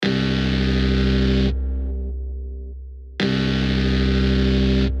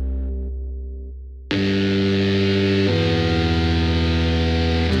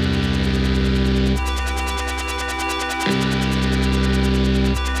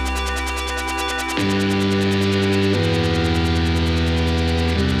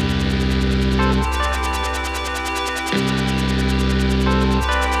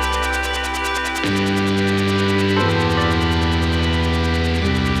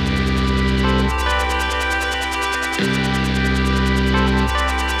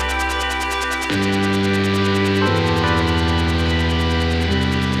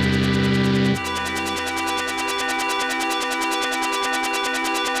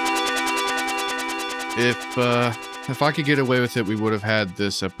If I could get away with it, we would have had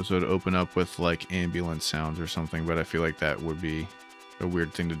this episode open up with like ambulance sounds or something, but I feel like that would be a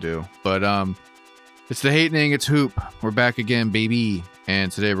weird thing to do. But it's the Hatening, it's Hoop. We're back again, baby.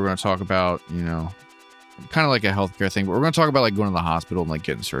 And today we're going to talk about, you know, kind of like a healthcare thing, but we're going to talk about like going to the hospital and like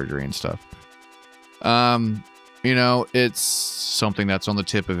getting surgery and stuff. You know, it's something that's on the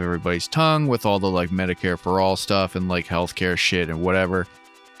tip of everybody's tongue with all the like Medicare for all stuff and like healthcare shit and whatever.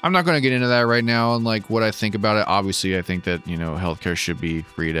 I'm not going to get into that right now and like what I think about it. Obviously, I think that, you know, healthcare should be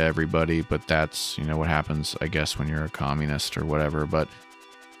free to everybody, but that's, you know, what happens, I guess, when you're a communist or whatever. But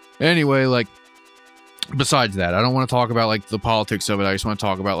anyway, like, besides that, I don't want to talk about like the politics of it. I just want to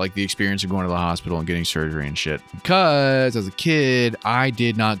talk about like the experience of going to the hospital and getting surgery and shit. Because as a kid, I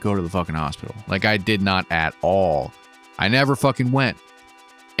did not go to the fucking hospital. Like, I did not at all. I never fucking went.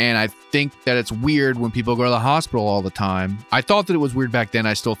 And I think that it's weird when people go to the hospital all the time. I thought that it was weird back then.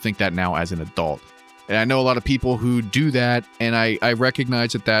 I still think that now as an adult. And I know a lot of people who do that. And I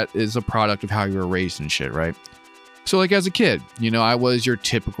recognize that that is a product of how you were raised and shit, right? So like as a kid, you know, I was your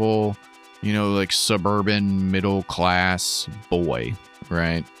typical, you know, like suburban middle class boy,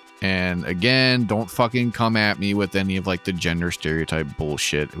 right? And again, don't fucking come at me with any of like the gender stereotype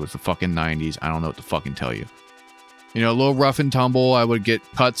bullshit. It was the fucking 90s. I don't know what to fucking tell you. You know, a little rough and tumble. I would get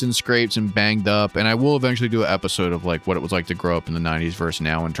cuts and scrapes and banged up. And I will eventually do an episode of like what it was like to grow up in the 90s versus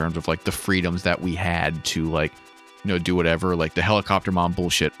now in terms of like the freedoms that we had to like, you know, do whatever, like the helicopter mom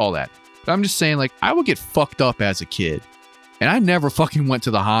bullshit, all that. But I'm just saying, like, I would get fucked up as a kid. And I never fucking went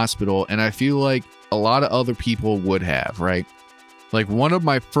to the hospital. And I feel like a lot of other people would have, right? Like one of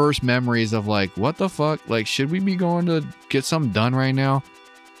my first memories of like, what the fuck? Like, should we be going to get something done right now?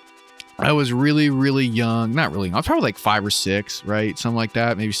 I was really, really young. Not really young. I was probably like 5 or 6, right? Something like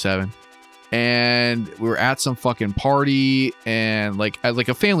that. Maybe 7. And we were at some fucking party and like at like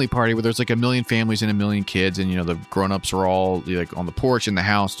a family party where there's like a million families and a million kids. And, you know, the grown-ups are all like on the porch in the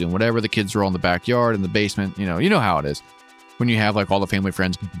house doing whatever. The kids are all in the backyard, in the basement. You know how it is. When you have like all the family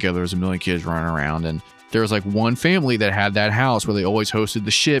friends get together, there's a million kids running around. And there was like one family that had that house where they always hosted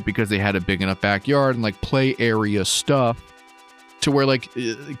the shit because they had a big enough backyard and like play area stuff to where like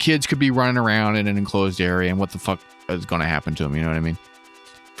kids could be running around in an enclosed area and what the fuck is going to happen to them. You know what I mean?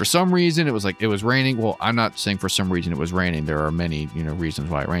 For some reason, it was like, it was raining. Well, I'm not saying for some reason it was raining. There are many, you know,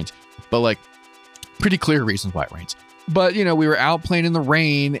 reasons why it rains, but like pretty clear reasons why it rains. But, you know, we were out playing in the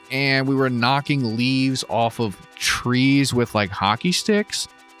rain and we were knocking leaves off of trees with like hockey sticks.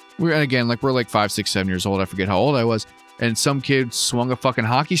 We're like 5, 6, 7 years old. I forget how old I was. And some kid swung a fucking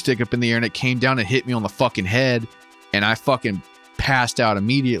hockey stick up in the air and it came down and hit me on the fucking head. And I fucking passed out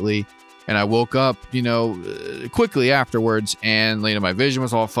immediately. And I woke up, you know, quickly afterwards. And, you know, my vision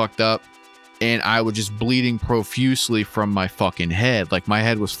was all fucked up. And I was just bleeding profusely from my fucking head. Like my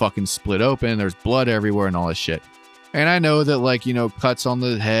head was fucking split open. There's blood everywhere and all this shit. And I know that, like, you know, cuts on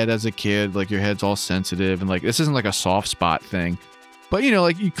the head as a kid, like your head's all sensitive and like this isn't like a soft spot thing. But, you know,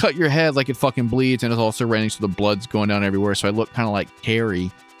 like you cut your head, like it fucking bleeds and it's also raining, so the blood's going down everywhere. So I look kind of like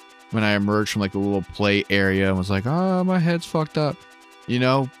Carrie when I emerged from like the little play area and was like, oh, my head's fucked up, you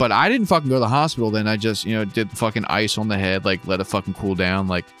know. But I didn't fucking go to the hospital then. I just, you know, did fucking ice on the head, like let it fucking cool down,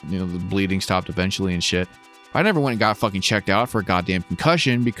 like, you know, the bleeding stopped eventually and shit. I never went and got fucking checked out for a goddamn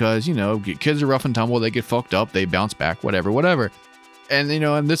concussion because, you know, kids are rough and tumble. They get fucked up. They bounce back, whatever. And, you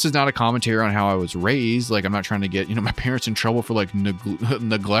know, and this is not a commentary on how I was raised. Like, I'm not trying to get, you know, my parents in trouble for like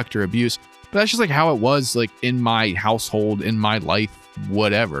neglect or abuse. But that's just like how it was like in my household, in my life,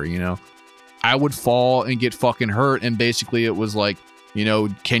 whatever, you know. I would fall and get fucking hurt. And basically it was like, you know,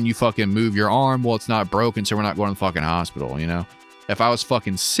 can you fucking move your arm? Well, it's not broken, so we're not going to the fucking hospital, you know. If I was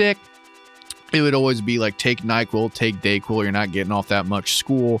fucking sick, it would always be like, take NyQuil, take DayQuil. You're not getting off that much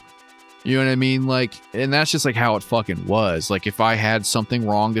school. You know what I mean? Like, and that's just like how it fucking was. Like, if I had something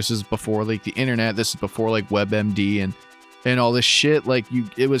wrong, this is before like the internet. This is before like WebMD and all this shit. Like,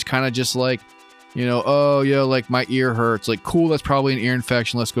 it was kind of just like, you know, oh yeah, like my ear hurts. Like, cool, that's probably an ear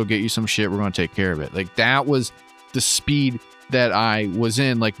infection. Let's go get you some shit. We're going to take care of it. Like, that was the speed that I was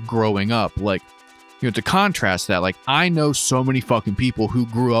in, like growing up. Like, you know, to contrast that, like I know so many fucking people who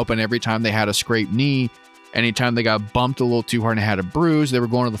grew up and every time they had a scraped knee, anytime they got bumped a little too hard and had a bruise, they were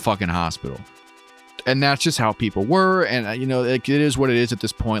going to the fucking hospital. And that's just how people were. And, you know, like, it is what it is at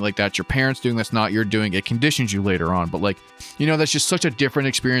this point. Like, that's your parents doing, that's not your doing. It conditions you later on. But like, you know, that's just such a different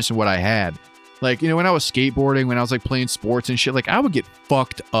experience than what I had. Like, you know, when I was skateboarding, when I was like playing sports and shit, like I would get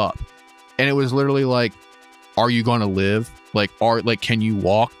fucked up. And it was literally like, are you going to live? Like, can you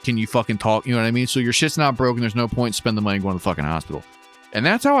walk? Can you fucking talk? You know what I mean? So your shit's not broken. There's no point in spending the money going to the fucking hospital. And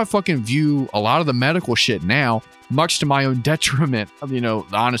that's how I fucking view a lot of the medical shit now, much to my own detriment,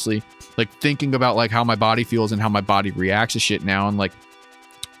 honestly, like thinking about like how my body feels and how my body reacts to shit now. And like,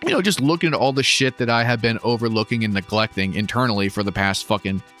 just looking at all the shit that I have been overlooking and neglecting internally for the past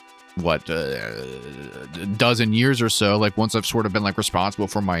fucking, dozen years or so. Like once I've sort of been like responsible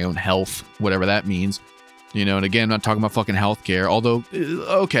for my own health, whatever that means. And again, I'm not talking about fucking healthcare, although,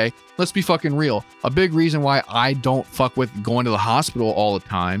 okay, let's be fucking real. A big reason why I don't fuck with going to the hospital all the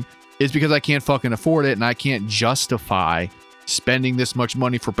time is because I can't fucking afford it and I can't justify spending this much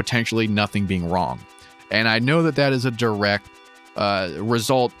money for potentially nothing being wrong. And I know that that is a direct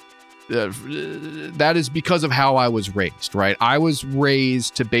result. That is because of how I was raised, right? I was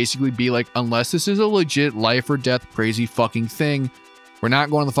raised to basically be like, unless this is a legit life or death crazy fucking thing, we're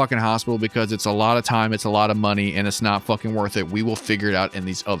not going to the fucking hospital because it's a lot of time, it's a lot of money, and it's not fucking worth it. We will figure it out in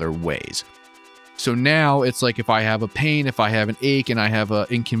these other ways. So now it's like if I have a pain, if I have an ache, and I have an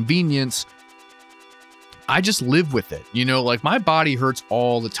inconvenience, I just live with it. Like my body hurts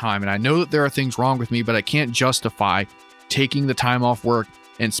all the time, and I know that there are things wrong with me, but I can't justify taking the time off work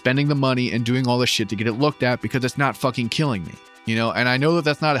and spending the money and doing all this shit to get it looked at because it's not fucking killing me, And I know that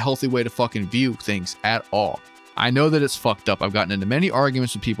that's not a healthy way to fucking view things at all. I know that it's fucked up. I've gotten into many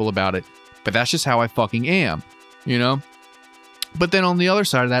arguments with people about it, but that's just how I fucking am, But then on the other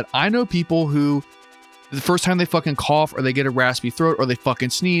side of that, I know people who the first time they fucking cough or they get a raspy throat or they fucking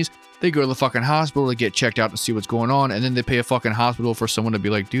sneeze, they go to the fucking hospital to get checked out to see what's going on. And then they pay a fucking hospital for someone to be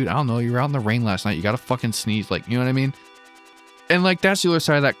like, dude, I don't know, you were out in the rain last night. You got to fucking sneeze. Like, you know what I mean? And like, that's the other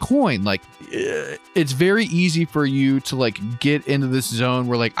side of that coin. Like, it's very easy for you to like get into this zone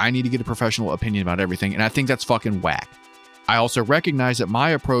where like, I need to get a professional opinion about everything. And I think that's fucking whack. I also recognize that my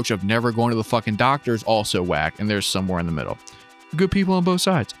approach of never going to the fucking doctor is also whack. And there's somewhere in the middle. Good people on both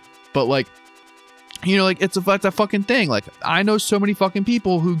sides. But like, it's a fucking thing. Like, I know so many fucking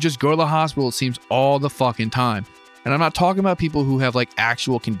people who just go to the hospital, it seems, all the fucking time. And I'm not talking about people who have like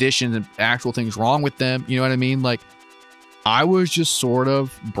actual conditions and actual things wrong with them. You know what I mean? Like, I was just sort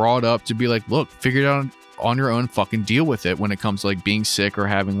of brought up to be like, look, figure it out on your own, fucking deal with it when it comes to like being sick or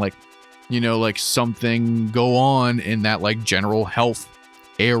having like, like something go on in that like general health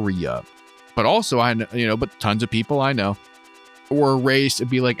area. But also I know, but tons of people I know were raised to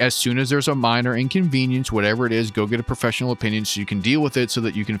be like, as soon as there's a minor inconvenience, whatever it is, go get a professional opinion so you can deal with it so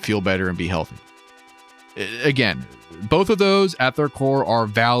that you can feel better and be healthy. Again, both of those at their core are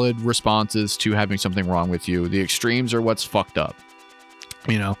valid responses to having something wrong with you. The extremes are what's fucked up,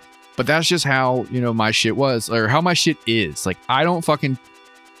 but that's just how, my shit was, or how my shit is. Like, I don't fucking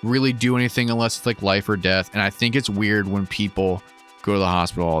really do anything unless it's like life or death. And I think it's weird when people go to the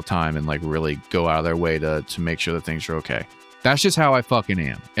hospital all the time and like really go out of their way to make sure that things are okay. That's just how I fucking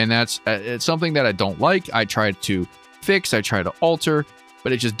am. And that's it's something that I don't like. I try to fix, I try to alter,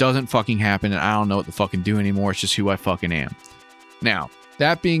 but it just doesn't fucking happen. And I don't know what to fucking do anymore. It's just who I fucking am. Now,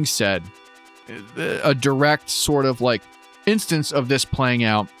 that being said, a direct sort of like instance of this playing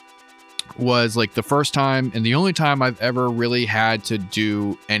out was like the first time and the only time I've ever really had to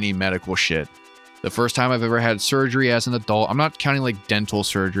do any medical shit. The first time I've ever had surgery as an adult. I'm not counting like dental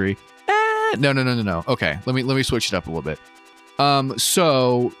surgery. No. Okay, let me switch it up a little bit.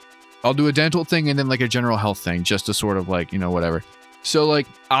 So I'll do a dental thing and then like a general health thing just to sort of like, whatever. So like,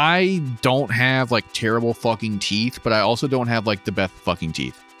 I don't have like terrible fucking teeth, but I also don't have like the best fucking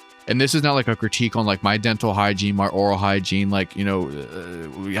teeth. And this is not like a critique on like my dental hygiene, my oral hygiene. Like,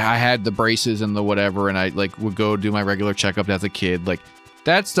 I had the braces and the whatever, and I like would go do my regular checkup as a kid. Like,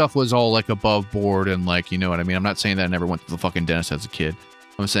 that stuff was all like above board and like, you know what I mean? I'm not saying that I never went to the fucking dentist as a kid.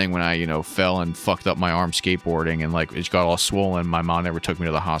 I'm saying when I, fell and fucked up my arm skateboarding and like it got all swollen, my mom never took me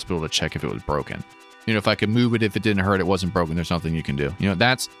to the hospital to check if it was broken. If I could move it, if it didn't hurt, it wasn't broken, there's nothing you can do.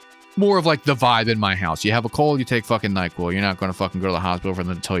 That's more of like the vibe in my house. You have a cold, you take fucking NyQuil. You're not going to fucking go to the hospital for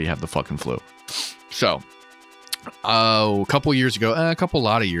them until you have the fucking flu. So, a couple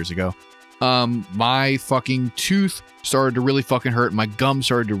lot of years ago, my fucking tooth started to really fucking hurt. My gum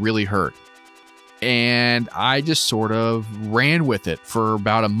started to really hurt. And I just sort of ran with it for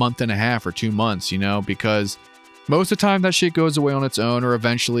about a month and a half or 2 months, because most of the time that shit goes away on its own, or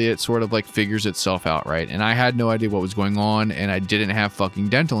eventually it sort of like figures itself out, right? And I had no idea what was going on, and I didn't have fucking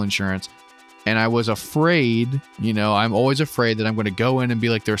dental insurance. And I was afraid, I'm always afraid that I'm going to go in and be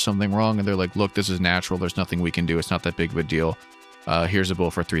like, there's something wrong. And they're like, look, this is natural. There's nothing we can do. It's not that big of a deal. Here's a bill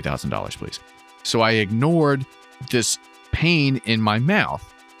for $3,000, please. So I ignored this pain in my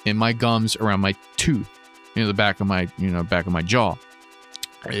mouth, in my gums, around my tooth, the back of my jaw.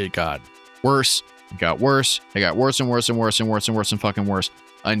 It got worse. It got worse. It got worse and worse and worse and worse and worse and fucking worse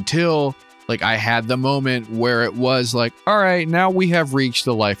until Like I had the moment where it was like, all right, now we have reached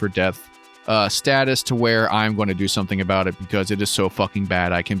the life or death status to where I'm going to do something about it because it is so fucking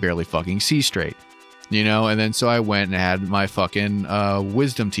bad I can barely fucking see straight, you know? And then so I went and had my fucking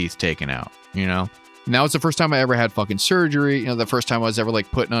wisdom teeth taken out, you know? And that was the first time I ever had fucking surgery, you know, the first time I was ever like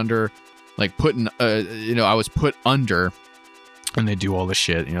I was put under and they do all this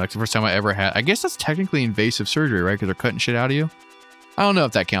shit, you know, like the first time I ever had, I guess that's technically invasive surgery, right? Because they're cutting shit out of you. I don't know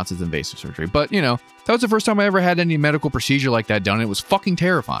if that counts as invasive surgery, but you know, that was the first time I ever had any medical procedure like that done. It was fucking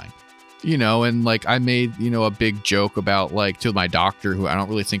terrifying. You know, and like I made, you know, a big joke about like to my doctor who I don't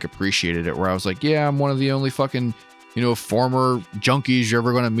really think appreciated it, where I was like, yeah, I'm one of the only fucking, you know, former junkies you're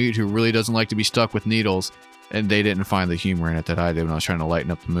ever going to meet who really doesn't like to be stuck with needles. And they didn't find the humor in it that I did when I was trying to lighten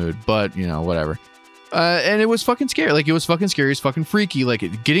up the mood, but you know, whatever. And it was fucking scary. Like it was fucking scary. It's fucking freaky.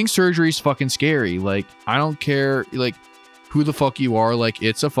 Like getting surgery is fucking scary. Like I don't care like who the fuck you are. Like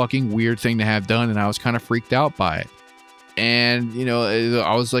it's a fucking weird thing to have done. And I was kind of freaked out by it. And, you know,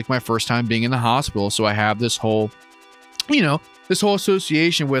 I was like my first time being in the hospital. So I have this whole, you know, this whole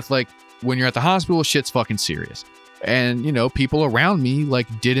association with like when you're at the hospital, shit's fucking serious. And, you know, people around me like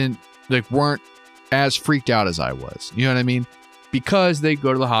weren't as freaked out as I was. You know what I mean? Because they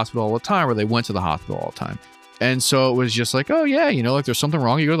go to the hospital all the time, or they went to the hospital all the time. And so it was just like, oh yeah, you know, like there's something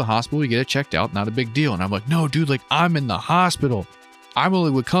wrong. You go to the hospital, you get it checked out. Not a big deal. And I'm like, no, dude, like I'm in the hospital. I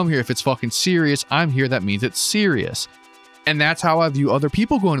only would come here if it's fucking serious. I'm here. That means it's serious. And that's how I view other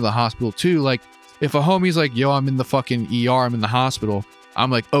people going to the hospital too. Like if a homie's like, yo, I'm in the fucking ER, I'm in the hospital.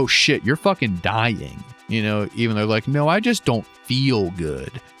 I'm like, oh shit, you're fucking dying. You know, even though like, no, I just don't feel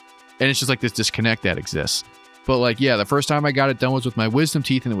good. And it's just like this disconnect that exists. But like, yeah, the first time I got it done was with my wisdom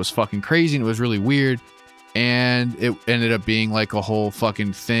teeth and it was fucking crazy and it was really weird. And it ended up being like a whole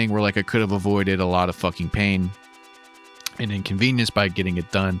fucking thing where like I could have avoided a lot of fucking pain and inconvenience by getting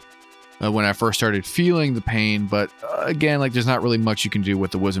it done. When I first started feeling the pain, but again, like there's not really much you can do with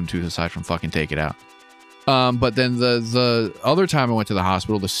the wisdom tooth aside from fucking take it out. But then the other time I went to the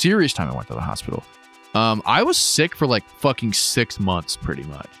hospital, the serious time I went to the hospital, I was sick for like fucking 6 months pretty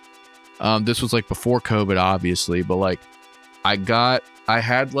much. This was like before COVID, obviously, but like I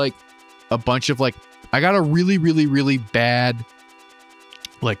had like a bunch of like, I got a really, really, really bad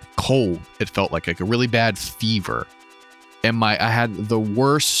like cold. It felt like a really bad fever. And I had the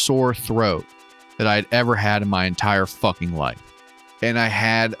worst sore throat that I'd ever had in my entire fucking life. And I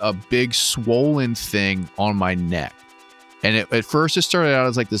had a big swollen thing on my neck. And at first it started out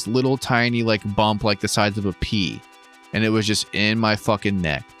as like this little tiny like bump like the size of a pea. And it was just in my fucking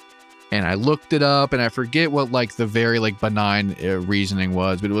neck. And I looked it up and I forget what like the very like benign reasoning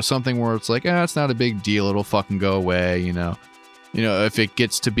was. But it was something where it's like, it's not a big deal. It'll fucking go away, you know. You know, if it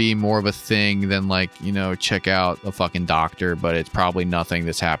gets to be more of a thing, then like, you know, check out a fucking doctor, but it's probably nothing.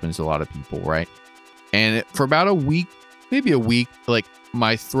 This happens to a lot of people, right? And for about a week, maybe a week, like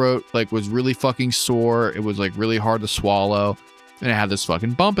my throat like was really fucking sore. It was like really hard to swallow. And I had this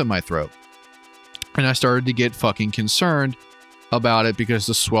fucking bump in my throat. And I started to get fucking concerned about it because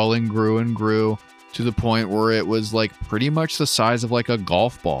the swelling grew and grew to the point where it was like pretty much the size of like a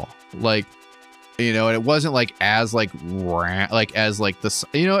golf ball. Like, you know, and it wasn't like as like as like this,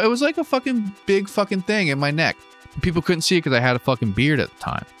 you know, it was like a fucking big fucking thing in my neck. People couldn't see it because I had a fucking beard at the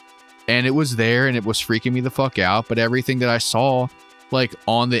time. And it was there and it was freaking me the fuck out. But everything that I saw like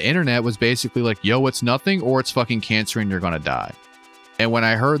on the internet was basically like, yo, it's nothing or it's fucking cancer and you're going to die. And when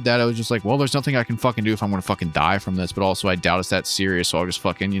I heard that, I was just like, well, there's nothing I can fucking do if I'm going to fucking die from this. But also I doubt it's that serious. So I'll just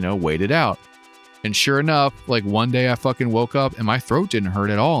fucking, you know, wait it out. And sure enough, like one day I fucking woke up and my throat didn't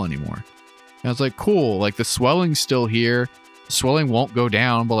hurt at all anymore. And I was like, cool, like the swelling's still here. The swelling won't go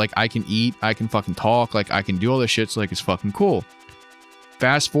down, but like I can eat, I can fucking talk, like I can do all this shit. So like it's fucking cool.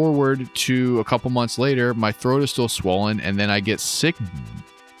 Fast forward to a couple months later, my throat is still swollen and then I get sick.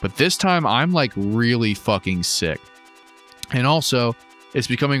 But this time I'm like really fucking sick. And also it's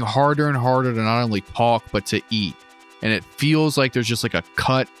becoming harder and harder to not only talk, but to eat. And it feels like there's just like a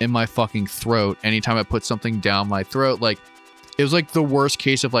cut in my fucking throat anytime I put something down my throat. Like it was like the worst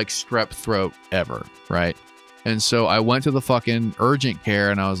case of like strep throat ever, right? And so I went to the fucking urgent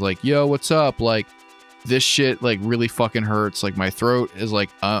care and I was like, yo, what's up? Like this shit like really fucking hurts. Like my throat is like,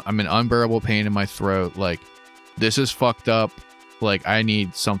 I'm in unbearable pain in my throat. Like this is fucked up. Like I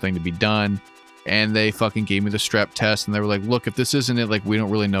need something to be done. And they fucking gave me the strep test and they were like, look, if this isn't it, like we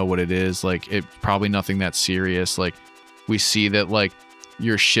don't really know what it is. Like it's probably nothing that serious. Like we see that like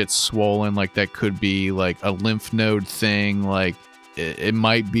your shit's swollen, like that could be like a lymph node thing. Like it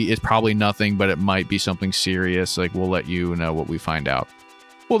might be, it's probably nothing, but it might be something serious. Like we'll let you know what we find out.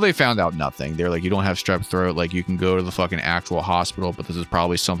 Well, they found out nothing. They're like, you don't have strep throat. Like, you can go to the fucking actual hospital, but this is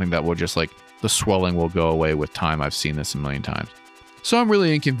probably something that will just, like, the swelling will go away with time. I've seen this a million times. So I'm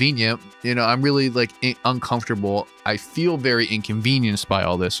really inconvenient. You know, I'm really, like, uncomfortable. I feel very inconvenienced by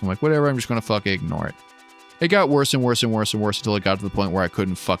all this. I'm like, whatever, I'm just going to fucking ignore it. It got worse and worse and worse and worse until it got to the point where I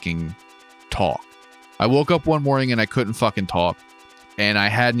couldn't fucking talk. I woke up one morning and I couldn't fucking talk. And I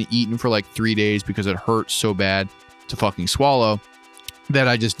hadn't eaten for, like, 3 days because it hurt so bad to fucking swallow that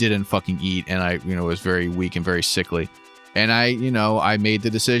I just didn't fucking eat, and I, you know, was very weak and very sickly. And I made the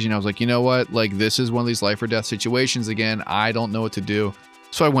decision. I was like, you know what? Like, this is one of these life or death situations again. I don't know what to do.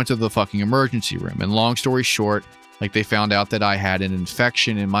 So I went to the fucking emergency room. And long story short, like, they found out that I had an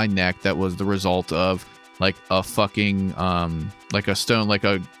infection in my neck that was the result of, like, a fucking, like a stone, like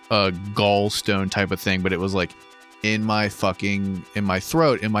a gallstone type of thing. But it was, like, in my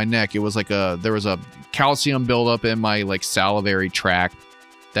throat, in my neck. It was like there was a calcium buildup in my, like, salivary tract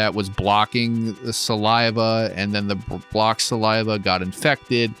that was blocking the saliva, and then the blocked saliva got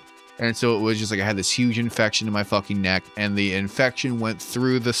infected. And so it was just like I had this huge infection in my fucking neck, and the infection went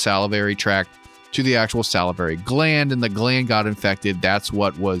through the salivary tract to the actual salivary gland, and the gland got infected. That's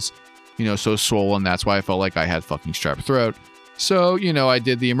what was, you know, so swollen. That's why I felt like I had fucking strep throat. So, you know, I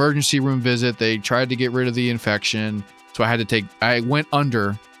did the emergency room visit. They tried to get rid of the infection. So I went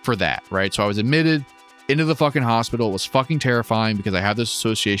under for that, right? So I was admitted into the fucking hospital. It was fucking terrifying because I have this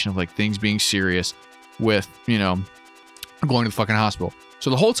association of, like, things being serious with, you know, going to the fucking hospital.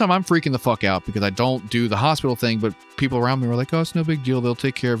 So the whole time I'm freaking the fuck out because I don't do the hospital thing, but people around me were like, oh, it's no big deal. They'll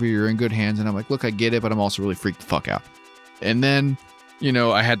take care of you. You're in good hands. And I'm like, look, I get it, but I'm also really freaked the fuck out. And then, you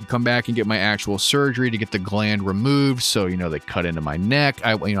know, I had to come back and get my actual surgery to get the gland removed. So, you know, they cut into my neck.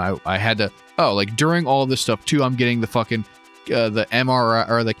 I had to, like, during all of this stuff too, I'm getting the fucking, the MRI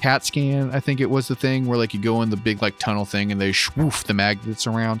or the CAT scan. I think it was the thing where, like, you go in the big, like, tunnel thing and they swoof the magnets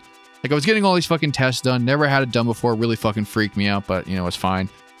around. Like, I was getting all these fucking tests done. Never had it done before. Really fucking freaked me out, but, you know, it's fine.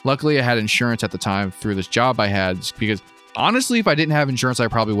 Luckily, I had insurance at the time through this job I had, because honestly, if I didn't have insurance, I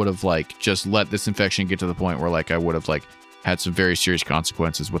probably would have, like, just let this infection get to the point where, like, I would have, like, had some very serious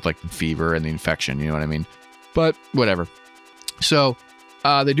consequences with, like, the fever and the infection, you know what I mean? But whatever. So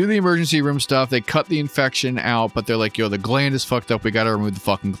they do the emergency room stuff. They cut the infection out, but they're like, yo, the gland is fucked up. We got to remove the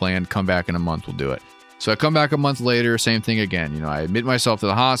fucking gland. Come back in a month. We'll do it. So I come back a month later, same thing again. You know, I admit myself to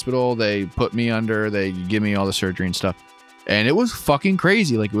the hospital. They put me under. They give me all the surgery and stuff. And it was fucking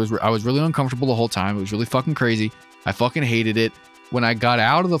crazy. Like, I was really uncomfortable the whole time. It was really fucking crazy. I fucking hated it. When I got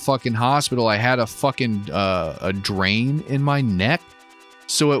out of the fucking hospital, I had a fucking a drain in my neck.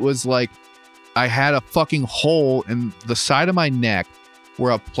 So it was like I had a fucking hole in the side of my neck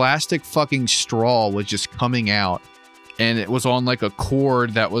where a plastic fucking straw was just coming out. And it was on, like, a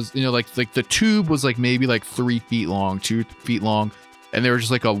cord that was, you know, like the tube was, like, maybe like 3 feet long, 2 feet long. And there was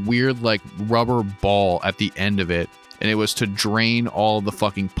just, like, a weird, like, rubber ball at the end of it. And it was to drain all the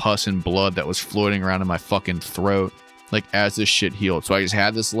fucking pus and blood that was floating around in my fucking throat, like, as this shit healed. So I just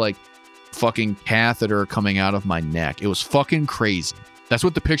had this, like, fucking catheter coming out of my neck. It was fucking crazy. That's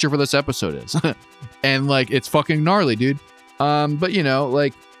what the picture for this episode is. And, like, it's fucking gnarly, dude. But, you know,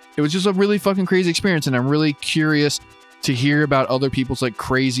 like, it was just a really fucking crazy experience. And I'm really curious to hear about other people's, like,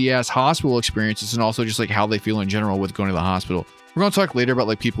 crazy ass hospital experiences, and also just, like, how they feel in general with going to the hospital. We're going to talk later about,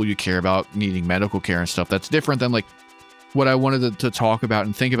 like, people you care about needing medical care and stuff. That's different than, like, what I wanted to talk about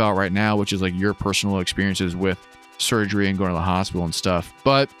and think about right now, which is, like, your personal experiences with surgery and going to the hospital and stuff.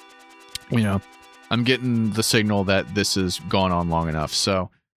 But, you know, I'm getting the signal that this has gone on long enough.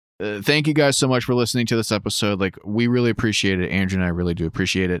 So thank you guys so much for listening to this episode. Like, we really appreciate it. Andrew and I really do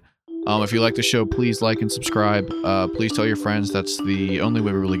appreciate it. If you like the show, please like and subscribe. Please tell your friends. That's the only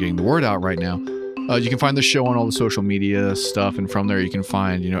way we're really getting the word out right now. You can find the show on all the social media stuff, and from there you can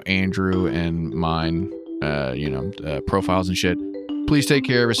find, you know, Andrew and mine, profiles and shit. Please take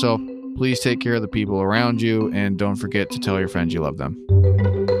care of yourself. Please take care of the people around you, and don't forget to tell your friends you love them.